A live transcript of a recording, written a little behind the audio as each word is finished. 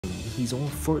He's on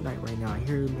Fortnite right now. I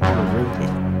hear him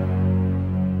raging.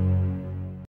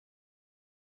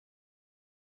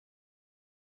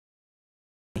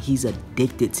 He's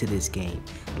addicted to this game.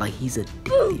 Like, he's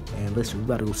addicted, man. Listen, we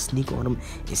about to go sneak on him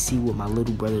and see what my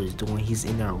little brother is doing. He's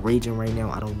in there raging right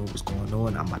now. I don't know what's going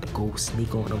on. I'm about to go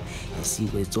sneak on him and see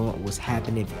what's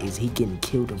happening. Is he getting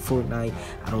killed in Fortnite?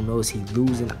 I don't know. Is he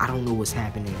losing? I don't know what's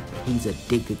happening. He's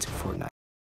addicted to Fortnite.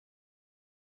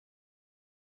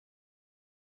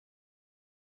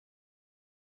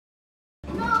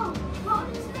 No, bro,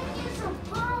 this nigga is a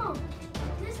bum.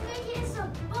 This nigga is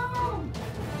a bum.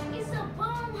 He's a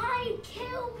bum. How he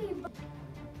kill me, bro?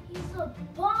 He's a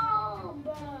bum,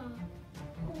 bro.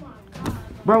 Oh my god.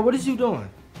 Bro, what is you doing?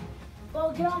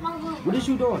 Bro, get out my room. What is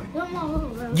you doing? Get out my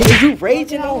room, bro. Is you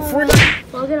raging on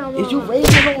Fortnite? Bro, get out my room. Is you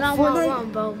raging on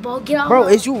Fortnite? Fortnite? Bro, get out Bro,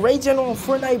 my is you raging on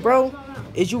Fortnite, bro?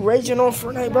 Is you raging on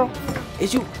Fortnite, bro?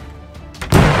 Is you...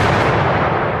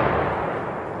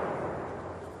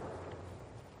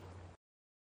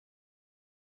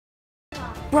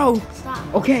 Bro,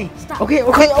 Stop. okay, Stop. okay.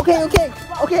 Why you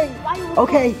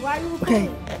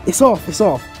recording? It's off.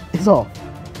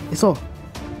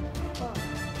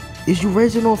 Is you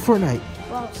raging on Fortnite?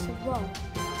 Bro, bro.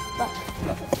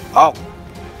 Oh.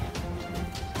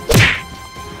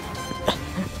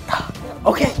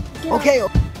 Okay.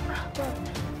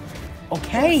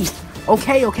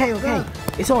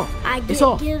 It's off. It's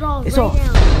off. Get it off It's right off.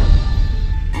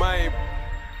 now. My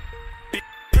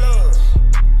plus.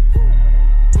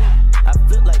 I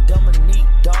feel like Dominique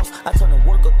Doss. I turn a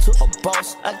worker to a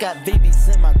boss. I got babies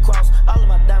in my cross. All of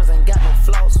my diamonds ain't got no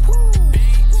flaws.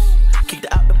 Kicked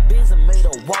her out the biz and made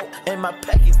her walk. And my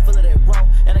package full of that raw.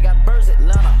 And I got birds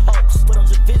Atlanta Hawks. Put on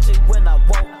your vision when I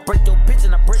walk. Break your bitch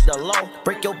and I break the law.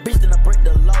 Break your bitch and I break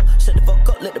the law. Shut the fuck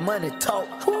up, let the money talk.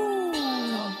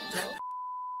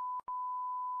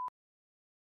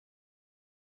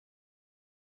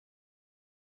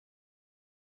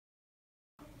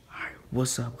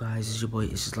 What's up, guys? It's your boy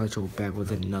itzjustlightroo back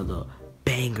with another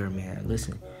banger, man.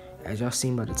 Listen, as y'all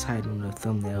seen by the title and the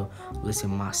thumbnail, listen,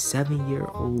 my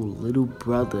 7-year-old little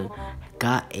brother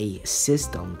got a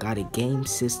game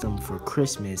system for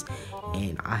Christmas,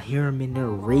 and I hear him in there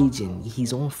raging.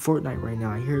 He's on Fortnite right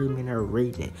now. I hear him in there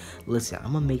raging. Listen,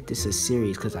 I'm gonna make this a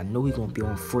series because I know he's gonna be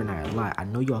on Fortnite a lot. I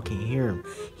know y'all can hear him.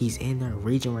 He's in there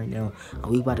raging right now, and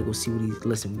we about to go see what he's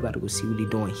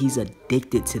doing. He's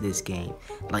addicted to this game.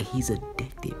 Like, he's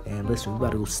addicted, man. Listen, we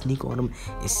about to go sneak on him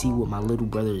and see what my little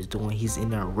brother is doing. He's in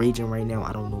there raging right now.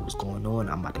 I don't know what's going on.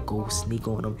 I'm about to go sneak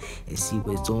on him and see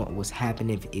what's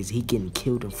happening. Is he getting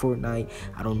killed in Fortnite?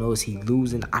 I don't know. Is he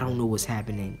losing? I don't know what's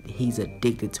happening. He's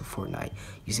addicted to Fortnite.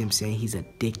 You see what I'm saying? He's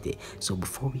addicted. So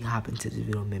before we hop into this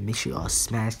video, man, make sure y'all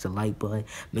smash the like button.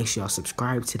 Make sure y'all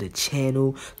subscribe to the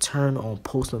channel. Turn on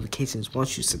post notifications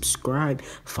once you subscribe.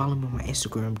 Follow me on my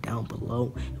Instagram down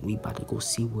below. And we about to go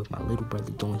see what my little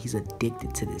brother doing. He's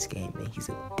addicted to this game, man. He's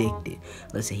addicted.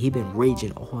 Listen, he been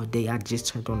raging all day. I just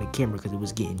turned on the camera because it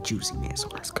was getting juicy, man. So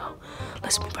let's go.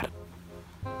 Let's move out.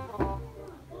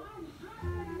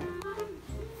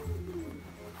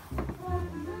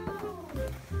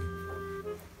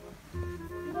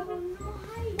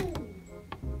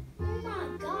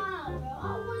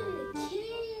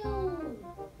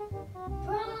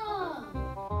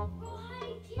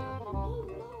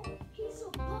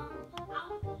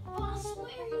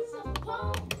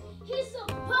 He's a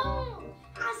bum.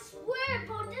 I swear,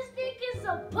 bro, this nigga's a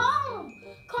bum.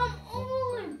 Come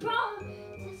on, bro.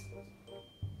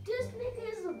 This nigga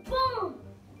is a bum.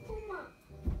 Oh my,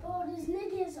 bro, this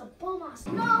nigga is a bum.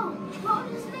 No, bro,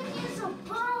 this nigga is a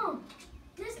bum.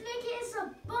 This nigga is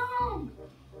a bum.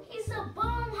 He's a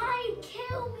bum. How he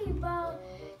kill me, bro?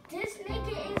 This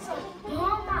nigga is a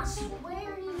bum. I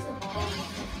swear he's a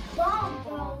big bum,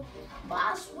 bro. But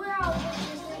I swear I want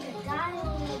this nigga die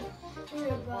on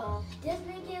here, bro. This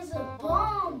nigga is a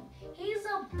bum. He's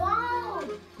a bum.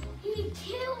 He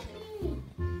killed me.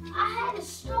 I had a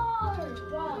star,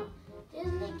 bro. This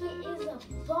nigga is a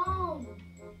bum.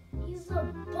 He's a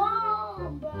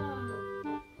bum, bro.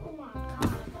 Oh my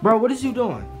god. Bro, what is you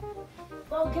doing?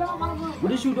 Bro, get out my room.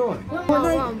 What is you doing? Get out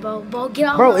my room, bro. Bro, get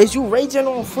out. Bro, is you raging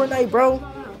on Fortnite, bro?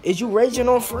 Is you raging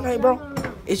on Fortnite, bro?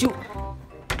 Is you...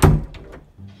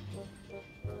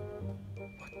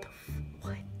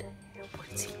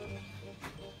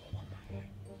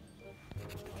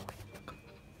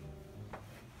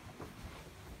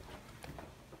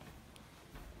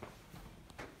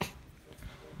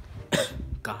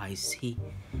 Guys, see,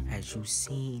 as you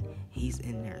seen, he's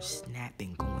in there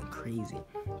snapping, going crazy.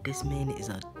 This man is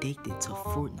addicted to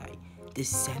Fortnite.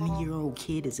 This 7-year-old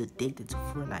kid is addicted to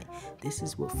Fortnite. This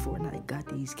is what Fortnite got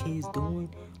these kids doing.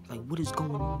 Like, what is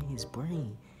going on in his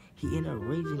brain? He in a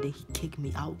rage and then he kicked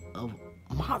me out of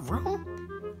my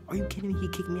room? Are you kidding me? He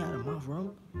kicked me out of my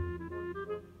room?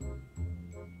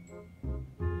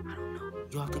 I don't know.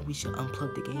 Y'all think we should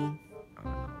unplug the game?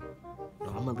 No,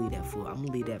 I'm gonna leave that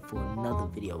for another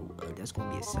video. That's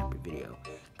gonna be a separate video,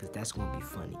 cause that's gonna be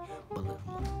funny. But look,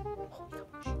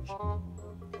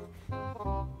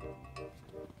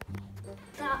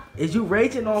 Stop. is you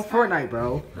raging on Fortnite,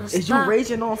 bro? Is you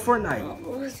raging on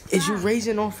Fortnite? Is you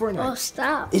raging on Fortnite? Oh,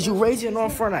 stop. Is you raging on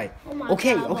Fortnite? Oh my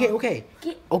Okay, God, okay, bro. okay,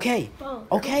 Get- okay, Bro,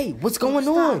 okay. What's going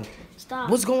stop. on? Stop.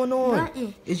 What's going on?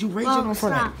 Nothing. Is you raging Bro, on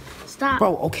Fortnite? Stop.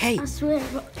 Bro, okay. I swear,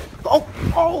 bro. Oh,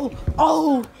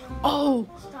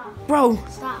 Stop. bro.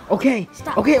 Stop. Okay,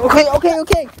 Stop. okay. Why you Okay,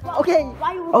 recording?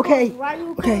 Why you okay.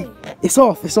 recording? It's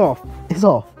off.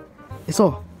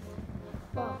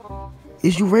 Bro,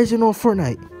 Is you raging on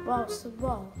Fortnite? bro, so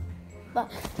bro.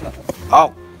 But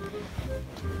Oh.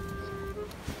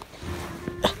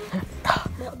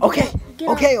 Okay,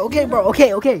 bro.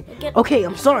 Okay.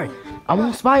 I'm sorry. I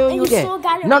won't spy on you you again. still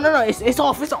got it. No. It's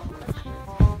off.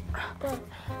 bro,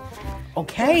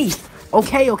 Okay.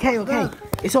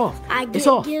 It's off. I It's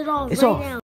off. get it off It's right off.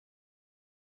 now.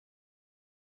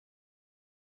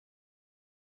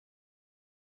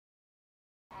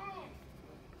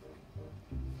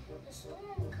 The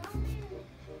storm coming.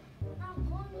 I'm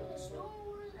going to the storm.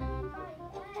 Where's everybody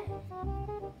at?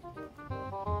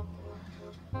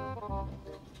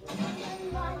 Where's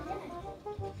everybody at?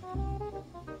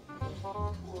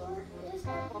 Where is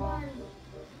everybody?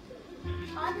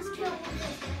 I just killed one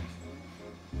person.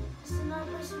 There's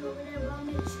another person over there around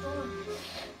me in the storm.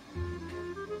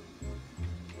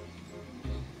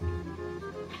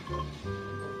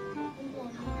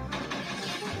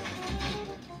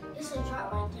 It's a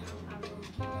drop right there. I'm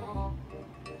gonna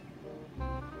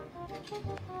get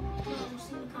that. No,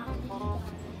 see the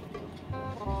concrete.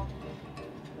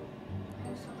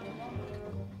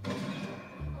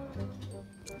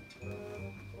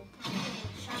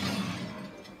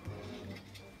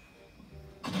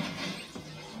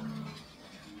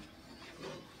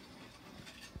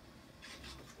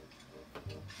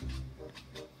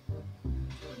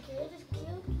 Okay, I just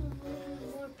killed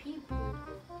more people.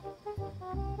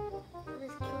 I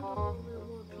just killed a little bit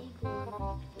more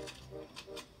people.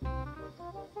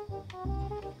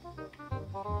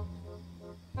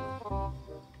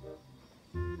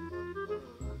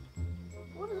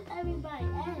 What is everybody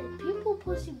at? People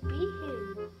supposed to be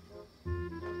here.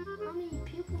 How many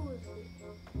people is it?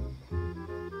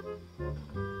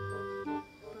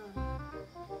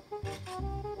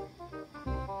 I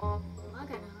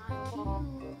got a lot of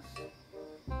kills.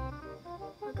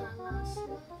 I got a lot of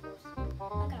snaps. I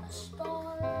got a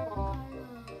star.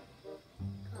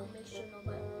 Gotta make sure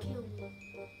nobody kill me.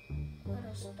 I got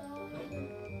a star.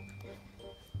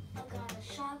 I got a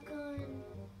shotgun.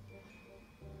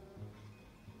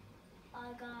 I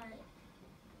got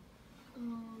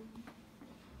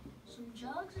some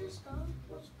jugs and stuff.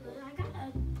 What's good? I got a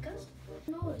good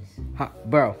noise.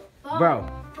 Bro.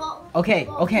 Okay.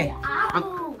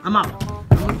 I'm out.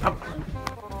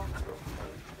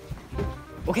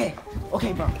 Okay,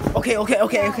 bro.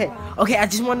 Okay, I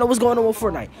just want to know what's going on with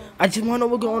Fortnite.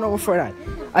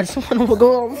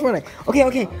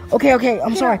 Okay.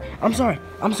 I'm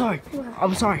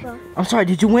sorry.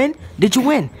 Did you win?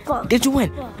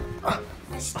 I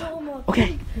stole more.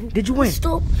 Okay. Did you win?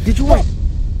 Stop. Did you win?